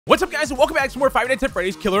What's up, guys, and welcome back to more Five Nights at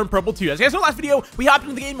Freddy's Killer in Purple 2. As you guys know, last video, we hopped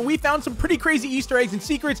into the game and we found some pretty crazy Easter eggs and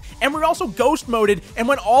secrets, and we're also ghost moded and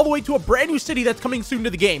went all the way to a brand new city that's coming soon to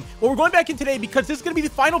the game. Well, we're going back in today because this is going to be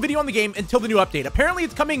the final video on the game until the new update. Apparently,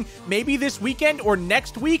 it's coming maybe this weekend or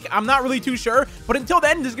next week. I'm not really too sure, but until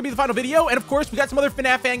then, this is going to be the final video. And of course, we got some other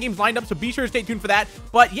FNAF fan games lined up, so be sure to stay tuned for that.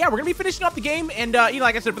 But yeah, we're going to be finishing up the game, and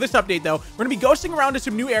like I said, for this update, though, we're going to be ghosting around to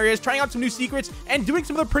some new areas, trying out some new secrets, and doing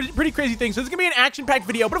some other pretty crazy things. So this is going to be an action-packed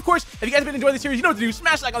video. But of course, if you guys have been enjoying the series, you know what to do.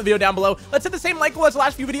 Smash like on the video down below. Let's hit the same like goal as the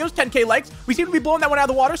last few videos, 10K likes. We seem to be blowing that one out of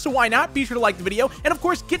the water, so why not? Be sure to like the video. And of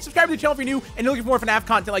course, get subscribed to the channel if you're new and you're looking for more FNAF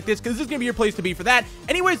content like this, because this is going to be your place to be for that.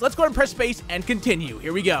 Anyways, let's go ahead and press space and continue.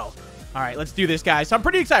 Here we go. All right, let's do this, guys. So I'm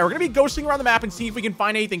pretty excited. We're going to be ghosting around the map and see if we can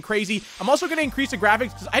find anything crazy. I'm also going to increase the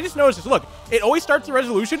graphics because I just noticed this. Look, it always starts the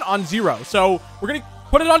resolution on 0. So we're going to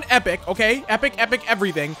put it on epic, okay? Epic,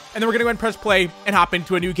 everything. And then we're going to go ahead and press play and hop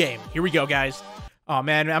into a new game. Here we go, guys. Oh,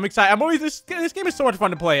 man, I'm excited. This game is so much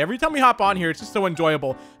fun to play. Every time we hop on here, it's just so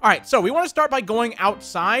enjoyable. All right, so we want to start by going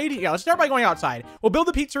outside. Yeah, let's start by going outside. We'll build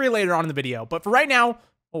the pizzeria later on in the video. But for right now,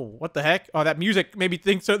 oh, what the heck? Oh, that music made me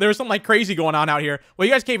think so. There's something like crazy going on out here. Well,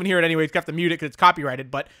 you guys can't even hear it anyway. It's got the mute it because it's copyrighted.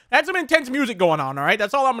 But that's some intense music going on, all right?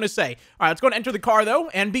 That's all I'm going to say. All right, let's go and enter the car, though,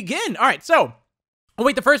 and begin. All right, so... oh,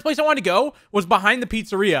 wait, the first place I wanted to go was behind the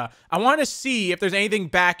pizzeria. I want to see if there's anything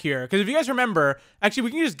back here. Because if you guys remember, actually,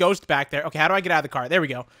 we can just ghost back there. Okay, how do I get out of the car? There we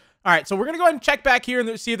go. All right, so we're going to go ahead and check back here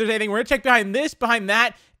and see if there's anything. We're going to check behind this, behind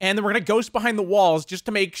that, and then we're going to ghost behind the walls just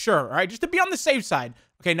to make sure. All right, just to be on the safe side.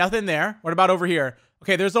 Okay, nothing there. What about over here?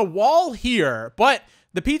 Okay, there's a wall here, but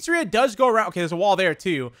the pizzeria does go around. Okay, there's a wall there,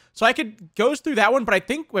 too. So I could ghost through that one, but I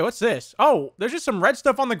think... wait, what's this? Oh, there's just some red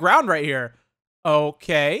stuff on the ground right here.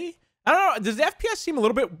 Okay. I don't know. Does the FPS seem a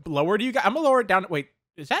little bit lower to you guys? I'm going to lower it down. Wait,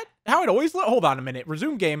 is that how it always hold on a minute.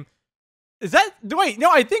 Resume game. Is that... wait, no,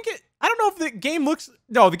 I think it... I don't know if the game looks...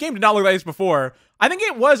 no, the game did not look like this before. I think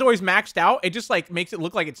it was always maxed out. It just, like, makes it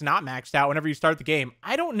look like it's not maxed out whenever you start the game.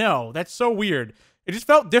 I don't know. That's so weird. It just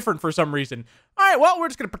felt different for some reason. All right, well, we're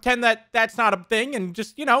just going to pretend that that's not a thing and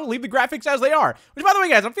just, you know, leave the graphics as they are. Which, by the way,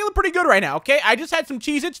 guys, I'm feeling pretty good right now, okay? I just had some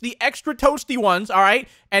Cheez-Its, the extra toasty ones, all right?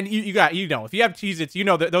 And you know, if you have Cheez-Its, you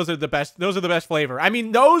know that those are the best. Those are the best flavor. I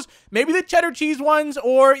mean, those, maybe the cheddar cheese ones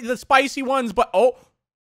or the spicy ones, but, oh,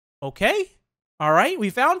 okay. All right, we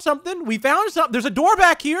found something. We found something. There's a door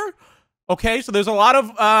back here. Okay, so there's a lot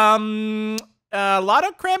of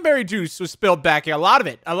cranberry juice was spilled back here. A lot of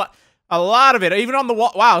it. A lot of it, even on the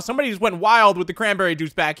wall. Wow, somebody just went wild with the cranberry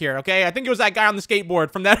juice back here, okay? I think it was that guy on the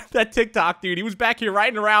skateboard from that TikTok, dude. He was back here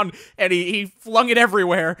riding around, and he flung it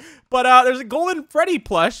everywhere. But there's a Golden Freddy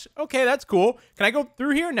plush. Okay, that's cool. Can I go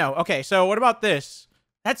through here? No. Okay, so what about this?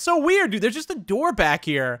 That's so weird, dude. There's just a door back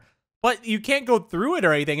here, but you can't go through it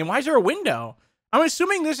or anything. And why is there a window? I'm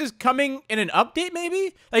assuming this is coming in an update,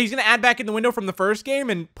 maybe? Like, he's going to add back in the window from the first game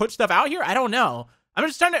and put stuff out here? I don't know.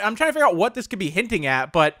 I'm trying to figure out what this could be hinting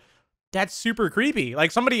at, but... that's super creepy.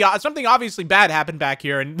 Like something obviously bad happened back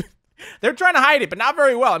here and they're trying to hide it, but not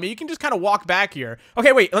very well. I mean, you can just kind of walk back here.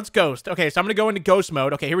 Okay, wait, let's ghost. Okay, so I'm going to go into ghost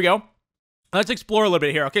mode. Okay, here we go. Let's explore a little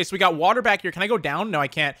bit here. Okay, so we got water back here. Can I go down? No, I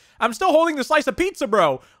can't. I'm still holding the slice of pizza,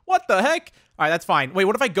 bro. What the heck? All right, that's fine. Wait,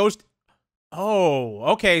 what if I ghost? Oh,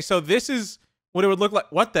 okay, so this is what it would look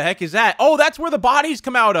like. What the heck is that? Oh, that's where the bodies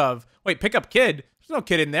come out of. Wait, pick up kid. There's no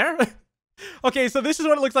kid in there. Okay, so this is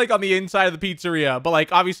what it looks like on the inside of the pizzeria, but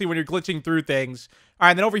like obviously when you're glitching through things. All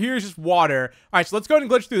right, and then over here is just water. All right, so let's go ahead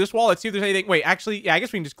and glitch through this wall. Let's see if there's anything. Wait, actually, yeah, I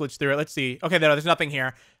guess we can just glitch through it. Let's see. Okay, there's nothing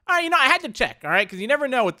here. All right, you know, I had to check, all right, because you never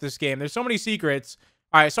know with this game. There's so many secrets.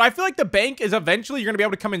 All right, so I feel like the bank is eventually you're going to be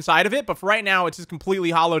able to come inside of it, but for right now, it's just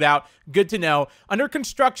completely hollowed out. Good to know. Under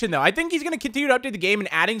construction, though, I think he's going to continue to update the game and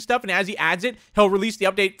adding stuff, and as he adds it, he'll release the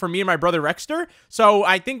update for me and my brother Rexter. So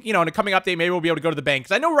I think, you know, in a coming update, maybe we'll be able to go to the bank.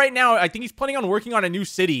 Because I know right now, I think he's planning on working on a new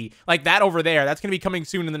city, like that over there. That's going to be coming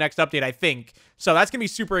soon in the next update, I think. So that's going to be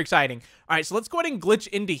super exciting. All right, so let's go ahead and glitch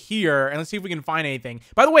into here, and let's see if we can find anything.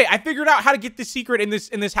 By the way, I figured out how to get this secret in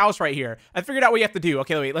this house right here. I figured out what you have to do.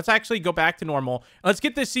 Okay, wait, let's actually go back to normal. Let's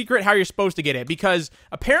get this secret how you're supposed to get it, because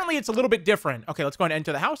apparently it's a little bit different. Okay, let's go ahead and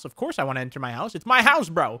enter the house. Of course I want to enter my house. It's my house,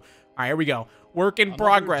 bro. All right, here we go. Work in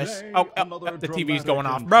progress. Oh, the TV's going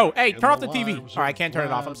off. Bro, hey, turn off the TV. All right, I can't turn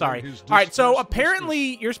it off. I'm sorry. All right, so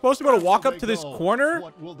apparently you're supposed to be able to walk up to this corner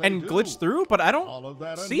and glitch through, but I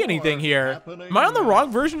don't see anything here. Am I on the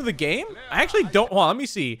wrong version of the game? I actually don't. Well, let me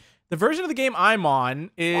see. The version of the game I'm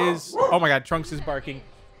on is... oh my God, Trunks is barking.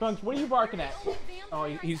 Trunks, what are you barking at? Oh,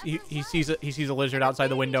 he sees a lizard outside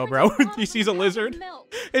the window, bro. He sees a lizard.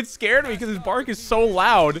 It scared me because his bark is so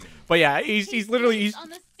loud. But yeah, he's literally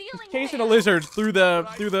chasing a lizard through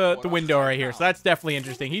the window right here. So that's definitely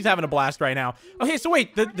interesting. He's having a blast right now. Okay, so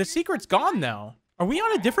wait, the secret's gone though. Are we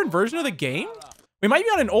on a different version of the game? We might be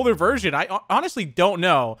on an older version. I honestly don't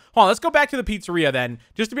know. Hold on, let's go back to the pizzeria then,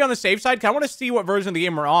 just to be on the safe side. 'Cause I want to see what version of the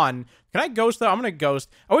game we're on. Can I ghost though? I'm gonna ghost.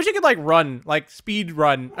 I wish I could like run, like speed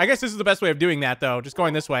run. I guess this is the best way of doing that though. Just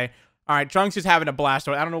going this way. All right, Trunks is having a blast.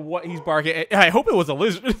 I don't know what he's barking. I hope it was a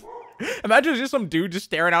lizard. Imagine just some dude just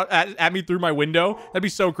staring out at me through my window. That'd be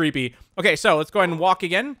so creepy. Okay, so let's go ahead and walk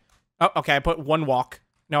again. Oh, okay, I put one walk.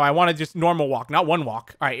 No, I wanted just normal walk, not one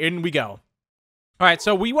walk. All right, in we go. All right,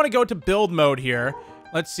 so we want to go to build mode here.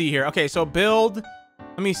 Let's see here. Okay, so build.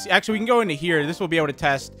 Let me see. Actually, we can go into here. This will be able to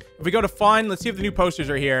test. If we go to fun, let's see if the new posters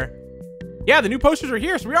are here. Yeah, the new posters are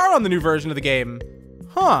here, so we are on the new version of the game.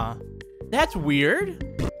 Huh. That's weird.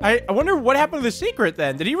 I wonder what happened to the secret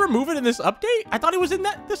then. Did he remove it in this update? I thought he was in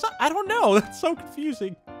this. I don't know. That's so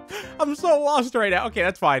confusing. I'm so lost right now. Okay,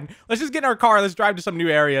 that's fine. Let's just get in our car. Let's drive to some new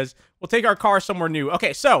areas. We'll take our car somewhere new.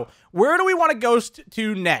 Okay, so where do we want to ghost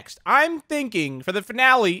to next? I'm thinking for the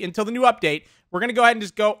finale until the new update, we're going to go ahead and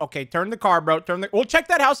just go. Okay, turn the car, bro. We'll check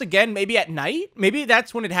that house again, maybe at night. Maybe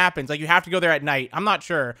that's when it happens. Like you have to go there at night. I'm not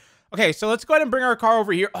sure. Okay, so let's go ahead and bring our car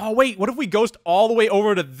over here. Oh, wait. What if we ghost all the way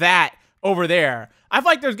over to that over there? I feel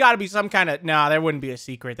like there's got to be some kind of... Nah, there wouldn't be a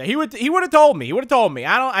secret there. He would have told me. He would have told me.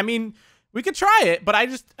 I mean, we could try it, but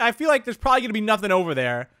I feel like there's probably going to be nothing over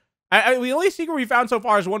there. The only secret we found so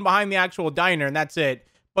far is one behind the actual diner, and that's it.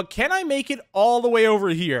 But can I make it all the way over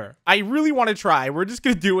here? I really want to try. We're just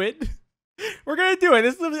going to do it. We're going to do it.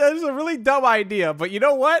 This is a really dumb idea, but you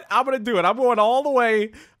know what? I'm going to do it. I'm going all the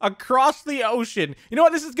way across the ocean. You know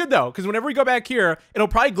what? This is good, though, because whenever we go back here, it'll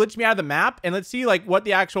probably glitch me out of the map, and let's see, like, what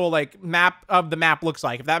the actual, like, map of the map looks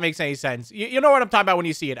like, if that makes any sense. You know what I'm talking about when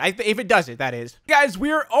you see it. If it does it, that is. Guys,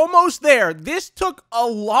 we're almost there. This took a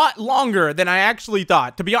lot longer than I actually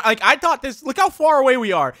thought. To be honest, like, I thought this... Look how far away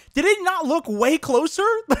we are. Did it not look way closer?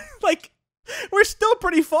 Like... We're still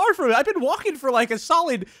pretty far from it. I've been walking for like a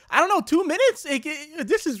solid, I don't know, 2 minutes.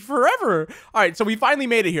 This is forever. All right, so we finally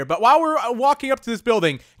made it here. But while we're walking up to this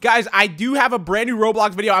building, guys, I do have a brand new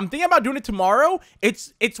Roblox video. I'm thinking about doing it tomorrow.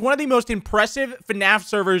 It's one of the most impressive FNAF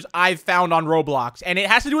servers I've found on Roblox. And it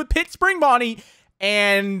has to do with Pit Spring Bonnie.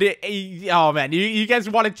 And, oh man, you guys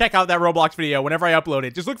want to check out that Roblox video whenever I upload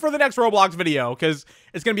it. Just look for the next Roblox video, because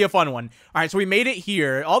it's going to be a fun one. All right, so we made it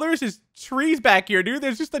here. All there is trees back here, dude.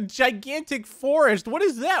 There's just a gigantic forest. What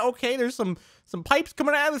is that? Okay, there's some pipes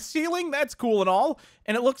coming out of the ceiling. That's cool and all.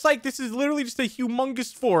 And it looks like this is literally just a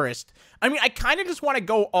humongous forest. I mean, I kind of just want to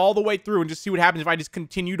go all the way through and just see what happens if I just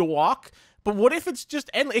continue to walk. But what if it's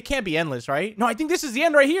just endless? It can't be endless, right? No, I think this is the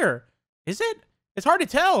end right here. Is it? It's hard to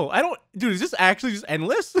tell. Dude, is this actually just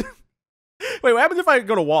endless? Wait, what happens if I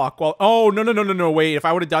go to walk? Well, oh, no. Wait, if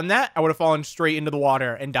I would have done that, I would have fallen straight into the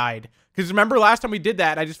water and died. Because remember last time we did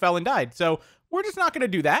that, I just fell and died. So we're just not going to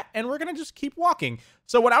do that, and we're going to just keep walking.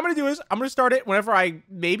 So what I'm going to do is I'm going to start it whenever I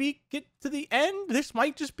maybe get to the end. This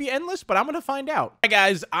might just be endless, but I'm going to find out. Hi,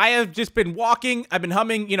 guys. I have just been walking. I've been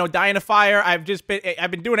humming, you know, Dying a Fire. I've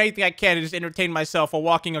been doing anything I can to just entertain myself while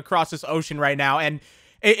walking across this ocean right now, and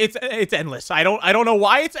it's endless. I don't know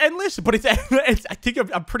why it's endless, but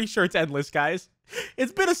I'm pretty sure it's endless, guys.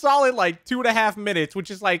 It's been a solid like 2.5 minutes,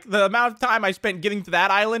 which is like the amount of time I spent getting to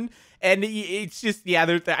that island. And it's just,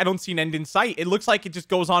 yeah, I don't see an end in sight. It looks like it just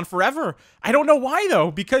goes on forever. I don't know why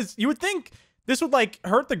though, because you would think this would like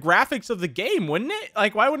hurt the graphics of the game, wouldn't it?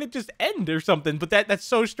 Like, why wouldn't it just end or something? But that's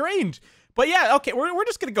so strange. But yeah, okay, we're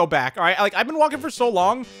just gonna go back, all right? Like, I've been walking for so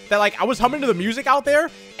long that, like, I was humming to the music out there,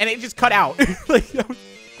 and it just cut out. Like,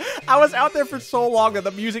 I was out there for so long that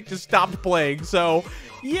the music just stopped playing. So,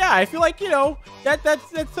 yeah, I feel like, you know, that's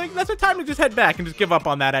a time to just head back and just give up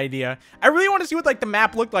on that idea. I really want to see what, like, the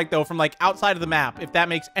map looked like, though, from, like, outside of the map, if that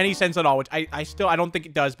makes any sense at all, which I don't think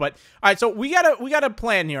it does. But, all right, so we got a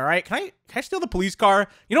plan here, all right? Can I steal the police car?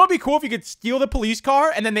 You know what'd be cool if you could steal the police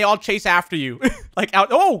car, and then they all chase after you? Like,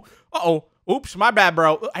 oh! Uh-oh. Oops, my bad,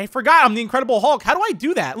 bro. I forgot I'm the Incredible Hulk. How do I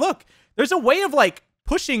do that? Look, there's a way of, like,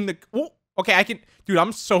 pushing the... Oh, okay, I can... Dude,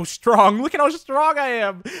 I'm so strong. Look at how strong I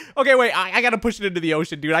am. Okay, wait. I gotta push it into the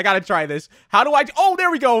ocean, dude. I gotta try this. How do I... Oh, there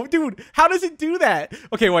we go. Dude, how does it do that?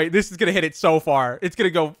 Okay, wait. This is gonna hit it so far. It's gonna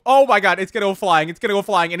go... Oh, my God. It's gonna go flying. It's gonna go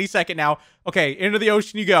flying any second now. Okay, into the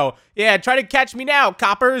ocean you go. Yeah, try to catch me now,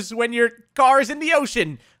 coppers, when your car is in the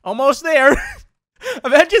ocean. Almost there.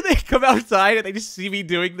 Imagine they come outside and they just see me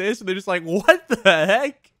doing this and they're just like, what the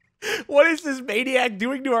heck? What is this maniac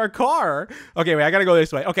doing to our car? Okay, wait, I gotta go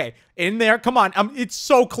this way. Okay, in there. Come on. It's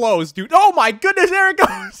so close, dude. Oh my goodness, there it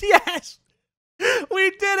goes. Yes.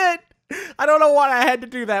 We did it. I don't know why I had to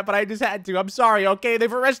do that, but I just had to. I'm sorry, okay?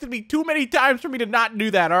 They've arrested me too many times for me to not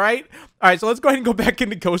do that, all right? All right, so let's go ahead and go back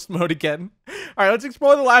into ghost mode again. All right, let's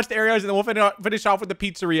explore the last areas, and then we'll finish off with the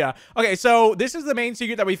pizzeria. Okay, so this is the main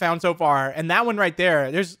secret that we found so far, and that one right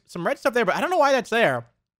there, there's some red stuff there, but I don't know why that's there.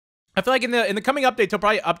 I feel like in the coming updates, they'll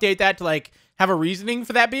probably update that to, like, have a reasoning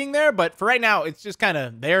for that being there, but for right now, it's just kind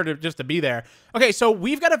of there just to be there. Okay, so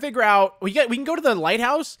we've got to figure out, we can go to the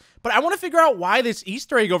lighthouse, but I want to figure out why this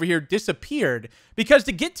Easter egg over here disappeared, because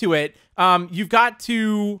to get to it, you've got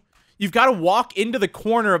to walk into the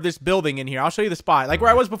corner of this building in here. I'll show you the spot, like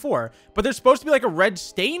where I was before, but there's supposed to be like a red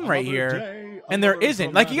stain right here, and there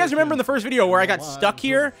isn't. Like, you guys remember in the first video where I got stuck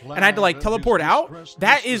here and I had to like teleport out?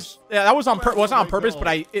 That was on purpose. Well, it's not on purpose,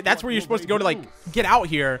 but that's where you're supposed to go to like get out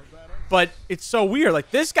here. But it's so weird.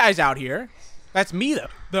 Like, this guy's out here. That's me,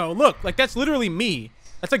 though. Look, like, that's literally me.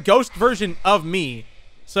 That's a ghost version of me.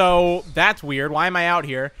 So, that's weird. Why am I out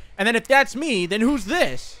here? And then if that's me, then who's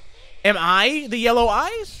this? Am I the yellow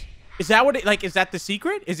eyes? Is that what is that the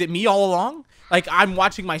secret? Is it me all along? Like, I'm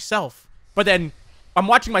watching myself. But then, I'm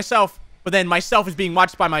watching myself, but then myself is being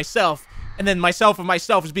watched by myself. And then myself of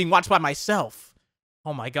myself is being watched by myself.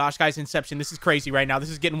 Oh my gosh, guys, Inception. This is crazy right now. This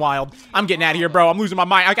is getting wild. I'm getting out of here, bro. I'm losing my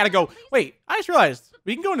mind. I gotta go. Wait, I just realized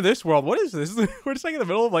we can go into this world. What is this? We're just like in the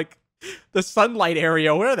middle of like the sunlight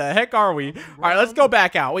area. Where the heck are we? All right, let's go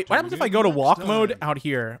back out. Wait, what happens if I go to walk mode out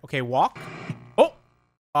here? Okay, walk. Oh,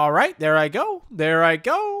 all right. There I go. There I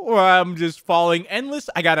go. I'm just falling endless.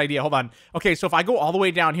 I got an idea. Hold on. Okay, so if I go all the way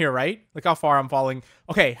down here, right? Look how far I'm falling.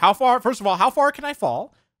 Okay, how far? First of all, how far can I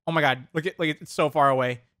fall? Oh my God, look at it's so far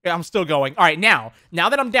away. Yeah, I'm still going. All right, now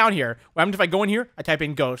that I'm down here, what happens if I go in here? I type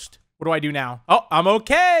in ghost. What do I do now? Oh, I'm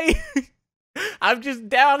okay. I'm just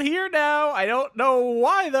down here now. I don't know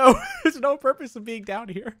why, though. There's no purpose of being down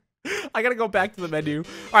here. I gotta go back to the menu.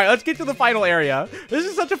 All right, let's get to the final area. This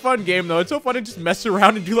is such a fun game, though. It's so fun to just mess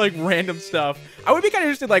around and do, like, random stuff. I would be kind of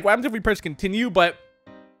interested, like, what happens if we press continue, but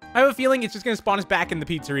I have a feeling it's just gonna spawn us back in the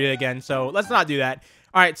pizzeria again, so let's not do that.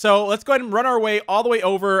 All right, so let's go ahead and run our way all the way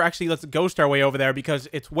over. Actually, let's ghost our way over there because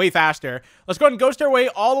it's way faster. Let's go ahead and ghost our way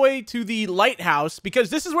all the way to the lighthouse because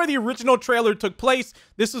this is where the original trailer took place.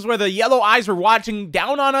 This is where the yellow eyes were watching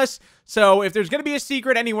down on us. So if there's going to be a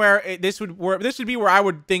secret anywhere, this would be where I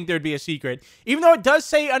would think there'd be a secret. Even though it does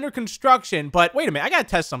say under construction, but wait a minute, I got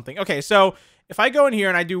to test something. Okay, so if I go in here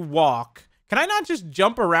and I do walk, can I not just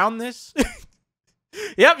jump around this?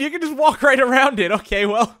 Yep, you can just walk right around it. Okay,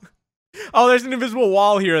 well... Oh, there's an invisible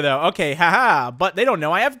wall here, though. Okay, haha. But they don't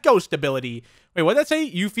know I have ghost ability. Wait, what did that say?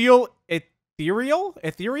 You feel ethereal?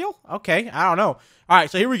 Ethereal? Okay, I don't know. All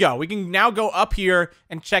right, so here we go. We can now go up here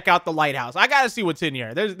and check out the lighthouse. I gotta see what's in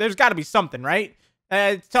here. There's got to be something, right?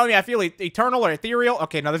 It's telling me I feel eternal or ethereal.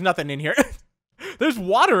 Okay, no, there's nothing in here. There's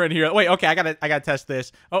water in here. Wait, okay, I gotta test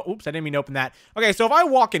this. Oh, oops, I didn't mean to open that. Okay, so if I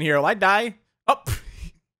walk in here, will I die? Oh,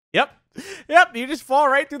 yep. Yep, you just fall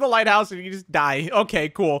right through the lighthouse and you just die. Okay,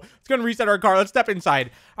 cool. Let's go and reset our car. Let's step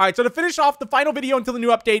inside. All right, so to finish off the final video until the new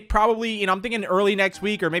update, probably, you know, I'm thinking early next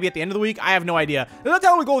week or maybe at the end of the week. I have no idea. That's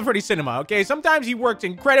how we go with Freddy Cinema, okay? Sometimes he works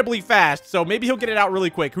incredibly fast, so maybe he'll get it out really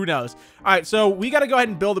quick. Who knows? All right, so we got to go ahead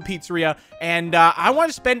and build a pizzeria, and I want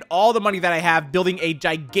to spend all the money that I have building a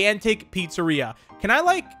gigantic pizzeria. Can I,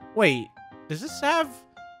 like, wait, does this have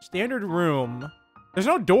standard room? There's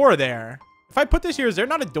no door there. If I put this here, is there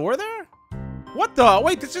not a door there? What the?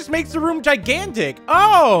 Wait, this just makes the room gigantic.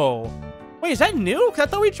 Oh. Wait, is that new? Because I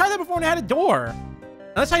thought we tried that before and it had a door.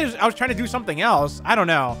 Unless I was trying to do something else. I don't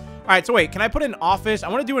know. All right, so wait, can I put an office? I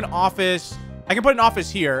want to do an office. I can put an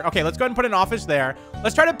office here. Okay, let's go ahead and put an office there.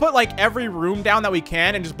 Let's try to put, like, every room down that we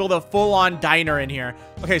can and just build a full-on diner in here.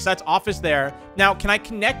 Okay, so that's office there. Now, can I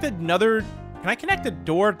connect another... Can I connect a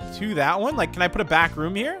door to that one? Like, can I put a back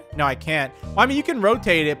room here? No, I can't. Well, I mean, you can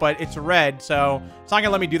rotate it, but it's red, so it's not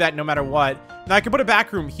gonna let me do that no matter what. Now, I can put a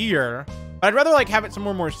back room here, but I'd rather, like, have it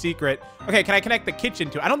somewhere more secret. Okay, can I connect the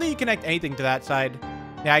kitchen to? I don't think you connect anything to that side.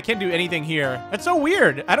 Yeah, I can't do anything here. That's so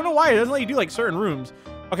weird. I don't know why. It doesn't let you do, like, certain rooms.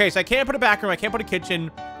 Okay, so I can't put a back room. I can't put a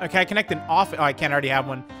kitchen. Okay, I connect an office. Oh, I can't already have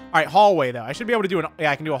one. All right, hallway, though. I should be able to do an...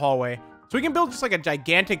 Yeah, I can do a hallway. So we can build just, like, a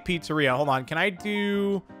gigantic pizzeria. Hold on. Can I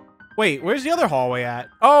do... Wait, where's the other hallway at?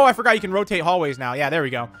 Oh, I forgot you can rotate hallways now. Yeah, there we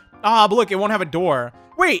go. Ah, but look, it won't have a door.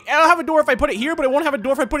 Wait, it'll have a door if I put it here, but it won't have a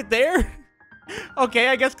door if I put it there? Okay,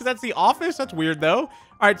 I guess because that's the office. That's weird, though. All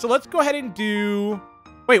right, so let's go ahead and do...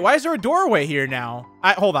 Wait, why is there a doorway here now?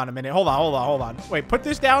 Hold on a minute. Hold on. Wait, put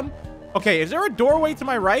this down. Okay, is there a doorway to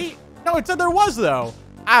my right? No, it said there was, though.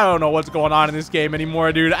 I don't know what's going on in this game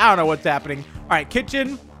anymore, dude. I don't know what's happening. All right,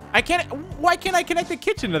 kitchen. Why can't I connect the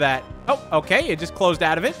kitchen to that? Oh, okay. It just closed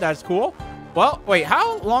out of it. That's cool. Well, wait,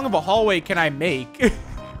 how long of a hallway can I make?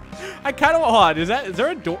 I kind of odd. Is there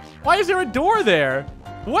a door? Why is there a door there?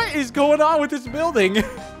 What is going on with this building?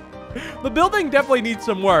 The building definitely needs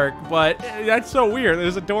some work, but that's so weird.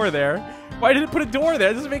 There's a door there. Why did it put a door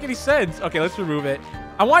there? It doesn't make any sense. Okay, let's remove it.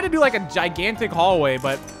 I wanted to do like a gigantic hallway,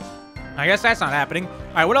 but I guess that's not happening.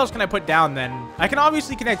 All right, what else can I put down then? I can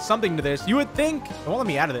obviously connect something to this. You would think... It won't let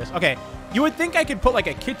me out of this. Okay. You would think I could put like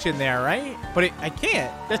a kitchen there, right? But I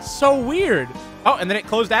can't. That's so weird. Oh, and then it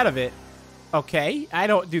closed out of it. Okay.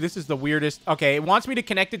 Dude, this is the weirdest. Okay, it wants me to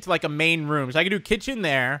connect it to like a main room. So I can do kitchen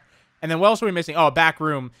there. And then what else are we missing? Oh, a back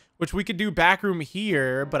room, which we could do back room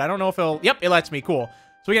here, but I don't know if it'll... Yep, it lets me. Cool.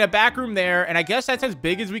 So we got a back room there, and I guess that's as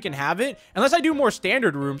big as we can have it. Unless I do more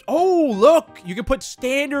standard rooms. Oh, look! You can put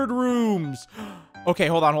standard rooms. Okay,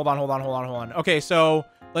 hold on. Okay, so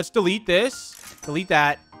let's delete this. Delete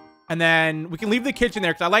that. And then we can leave the kitchen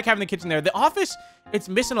there, because I like having the kitchen there. The office, it's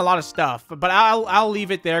missing a lot of stuff, but I'll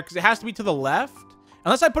leave it there, because it has to be to the left.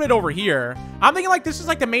 Unless I put it over here. I'm thinking like this is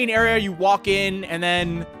like the main area. You walk in, and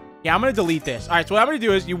then... Yeah, I'm going to delete this. All right, so what I'm going to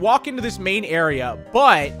do is you walk into this main area,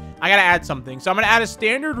 but I got to add something. So I'm going to add a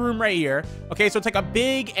standard room right here. Okay, so it's like a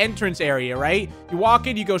big entrance area, right? You walk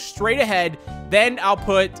in, you go straight ahead. Then I'll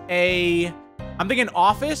put a... I'm thinking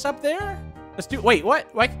office up there. Let's do... Wait, what?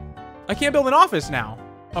 I can't build an office now.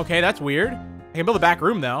 Okay, that's weird. I can build a back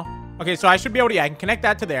room, though. Okay, so I should be able to... Yeah, I can connect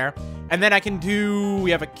that to there. And then I can do...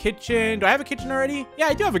 We have a kitchen. Do I have a kitchen already? Yeah,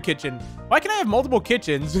 I do have a kitchen. Why can I have multiple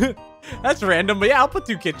kitchens? That's random, but yeah, I'll put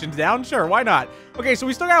 2 kitchens down. Sure, why not? Okay, so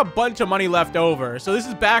we still got a bunch of money left over. So this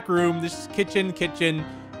is back room. This is kitchen.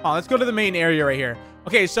 Oh, let's go to the main area right here.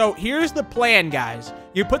 Okay, so here's the plan, guys.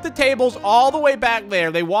 You put the tables all the way back there.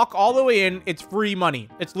 They walk all the way in. It's free money.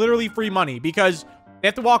 It's literally free money because they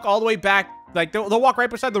have to walk all the way back. Like, they'll walk right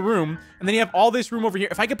beside the room, and then you have all this room over here.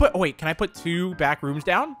 If I could put... Oh, wait, can I put 2 back rooms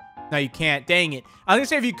down? No, you can't. Dang it. I was going to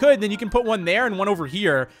say if you could, then you can put one there and one over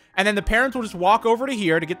here. And then the parents will just walk over to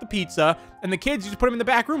here to get the pizza. And the kids, you just put them in the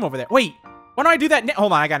back room over there. Wait, why don't I do that?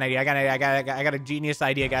 Hold on, I got an idea. I got a genius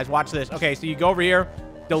idea, guys. Watch this. Okay, so you go over here,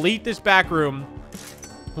 delete this back room.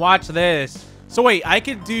 Watch this. So wait, I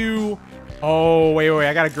could do... Oh, wait.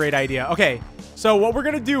 I got a great idea. Okay, so what we're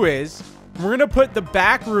going to do is we're going to put the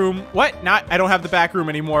back room... What? I don't have the back room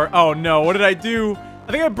anymore. Oh, no. What did I do?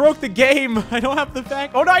 I think I broke the game. I don't have the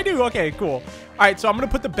back... Oh, no, I do. Okay, cool. All right, so I'm going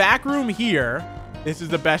to put the back room here. This is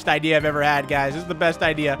the best idea I've ever had, guys. This is the best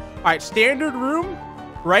idea. All right, standard room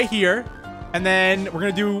right here. And then we're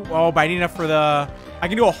going to do... Oh, but I need enough for the... I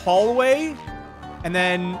can do a hallway. And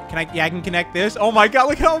then... Can I... Yeah, I can connect this. Oh, my God.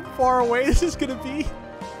 Look how far away this is going to be.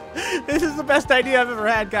 This is the best idea I've ever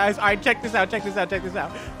had, guys. All right, check this out.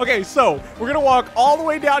 Okay, so we're going to walk all the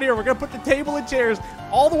way down here. We're going to put the table and chairs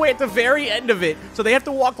all the way at the very end of it. So they have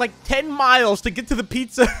to walk like 10 miles to get to the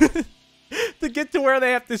pizza. To get to where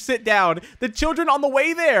they have to sit down. The children on the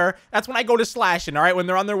way there, that's when I go to slashing, all right? When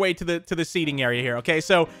they're on their way to the seating area here, okay?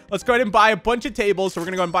 So let's go ahead and buy a bunch of tables. So we're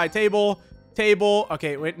going to go and buy a table.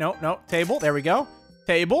 Okay, wait, no. Table. There we go.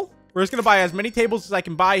 Table. We're just going to buy as many tables as I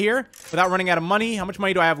can buy here without running out of money. How much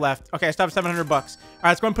money do I have left? Okay, I still have 700 bucks. All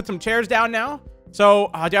right, let's go and put some chairs down now. So,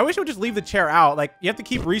 dude, I wish I would just leave the chair out. Like, you have to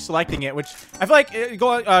keep reselecting it, which I feel like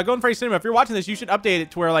going for cinema. If you're watching this, you should update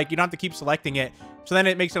it to where, like, you don't have to keep selecting it. So then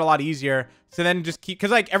it makes it a lot easier. So then just keep,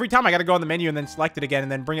 because, like, every time I got to go on the menu and then select it again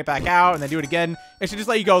and then bring it back out and then do it again. It should just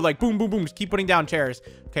let you go, like, boom, boom, boom. Just keep putting down chairs.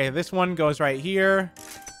 Okay, this one goes right here.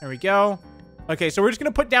 There we go. Okay, so we're just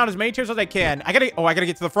gonna put down as many chairs as I can. I gotta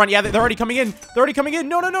get to the front. Yeah, they're already coming in.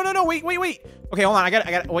 No. Wait. Okay, hold on. I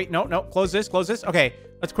gotta wait. No. Close this. Okay,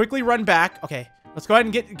 let's quickly run back. Okay, let's go ahead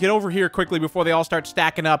and get over here quickly before they all start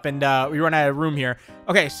stacking up and we run out of room here.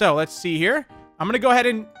 Okay, so let's see here. I'm gonna go ahead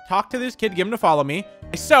and talk to this kid, get him to follow me.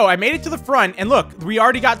 So I made it to the front, and look, we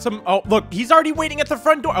already got some. Oh, look, he's already waiting at the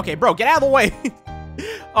front door. Okay, bro, get out of the way.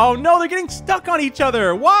 Oh no, they're getting stuck on each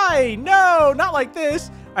other. Why? No, not like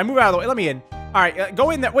this. I move out of the way. Let me in. All right,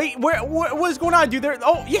 go in there. Wait, what is going on, dude?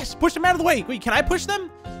 Oh, yes, push them out of the way. Wait, can I push them?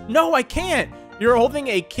 No, I can't. You're holding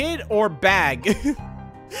a kid or bag.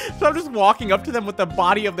 So I'm just walking up to them with the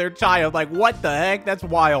body of their child. Like, what the heck? That's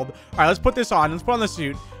wild. All right, let's put this on. Let's put on the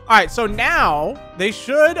suit. All right, so now they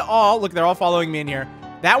should all... Look, they're all following me in here.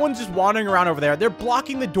 That one's just wandering around over there. They're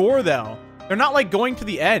blocking the door, though. They're not, like, going to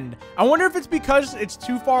the end. I wonder if it's because it's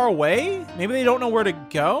too far away. Maybe they don't know where to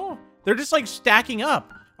go. They're just, like, stacking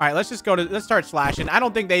up. All right, let's start slashing. I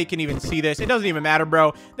don't think they can even see this. It doesn't even matter,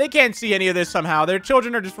 bro. They can't see any of this somehow. Their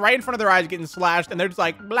children are just right in front of their eyes getting slashed, and they're just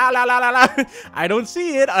like, blah, blah, blah, blah, blah. I don't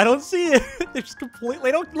see it. They're just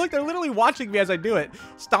completely, look, they're literally watching me as I do it.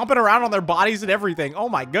 Stomping around on their bodies and everything. Oh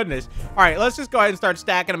my goodness. All right, let's just go ahead and start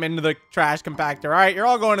stacking them into the trash compactor. All right, you're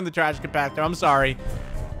all going in the trash compactor. I'm sorry.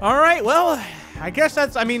 All right, well, I guess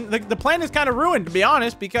that's, I mean, the plan is kind of ruined, to be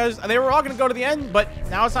honest, because they were all going to go to the end, but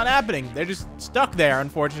now it's not happening. They're just stuck there,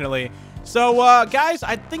 unfortunately. So, guys,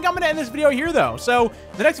 I think I'm going to end this video here, though. So,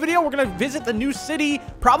 the next video, we're going to visit the new city,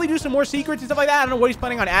 probably do some more secrets and stuff like that. I don't know what he's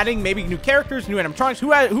planning on adding. Maybe new characters, new animatronics.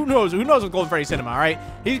 Who knows? Who knows with Golden Freddy Cinema, all right?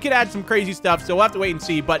 He could add some crazy stuff, so we'll have to wait and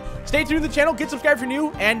see. But stay tuned to the channel. Get subscribed if you're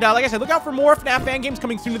new. And, like I said, look out for more FNAF fan games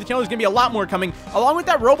coming soon to the channel. There's going to be a lot more coming, along with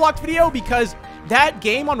that Roblox video, because that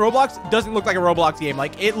game on Roblox doesn't look like a Roblox game.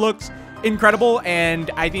 Like, it looks incredible,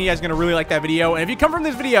 and I think you guys are gonna really like that video. And if you come from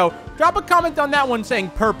this video, drop a comment on that one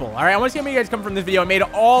saying purple. All right, I want to see how many of you guys come from this video and made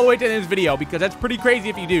it all the way to this video, because that's pretty crazy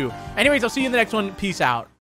if you do. Anyways, I'll see you in the next one. Peace out.